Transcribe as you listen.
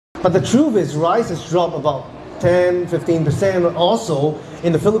But the truth is, rice has dropped about 10, 15% also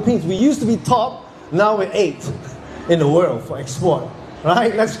in the Philippines. We used to be top, now we're 8th in the world for export,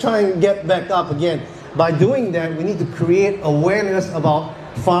 right? Let's try and get back up again. By doing that, we need to create awareness about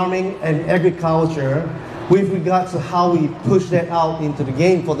farming and agriculture with regards to how we push that out into the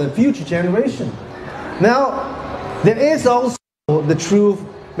game for the future generation. Now, there is also the truth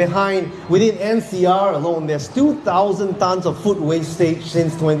behind, within NCR alone, there's 2,000 tons of food wastage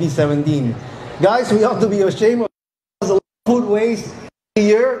since 2017. Guys, we ought to be ashamed of food waste a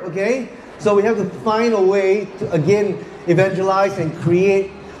year, okay? So we have to find a way to, again, evangelize and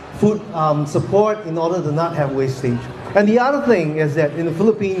create food support in order to not have wastage. And the other thing is that in the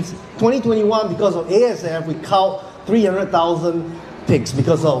Philippines, 2021, because of ASF, we count 300,000 pigs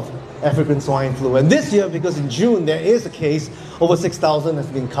because of African swine flu. And this year, because in June there is a case, over 6,000 has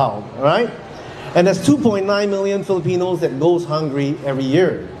been caught, all right? And there's 2.9 million Filipinos that goes hungry every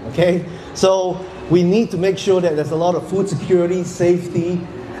year, okay? So we need to make sure that there's a lot of food security, safety.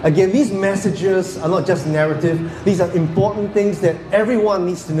 Again, these messages are not just narrative. These are important things that everyone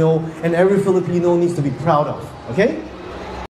needs to know and every Filipino needs to be proud of, okay?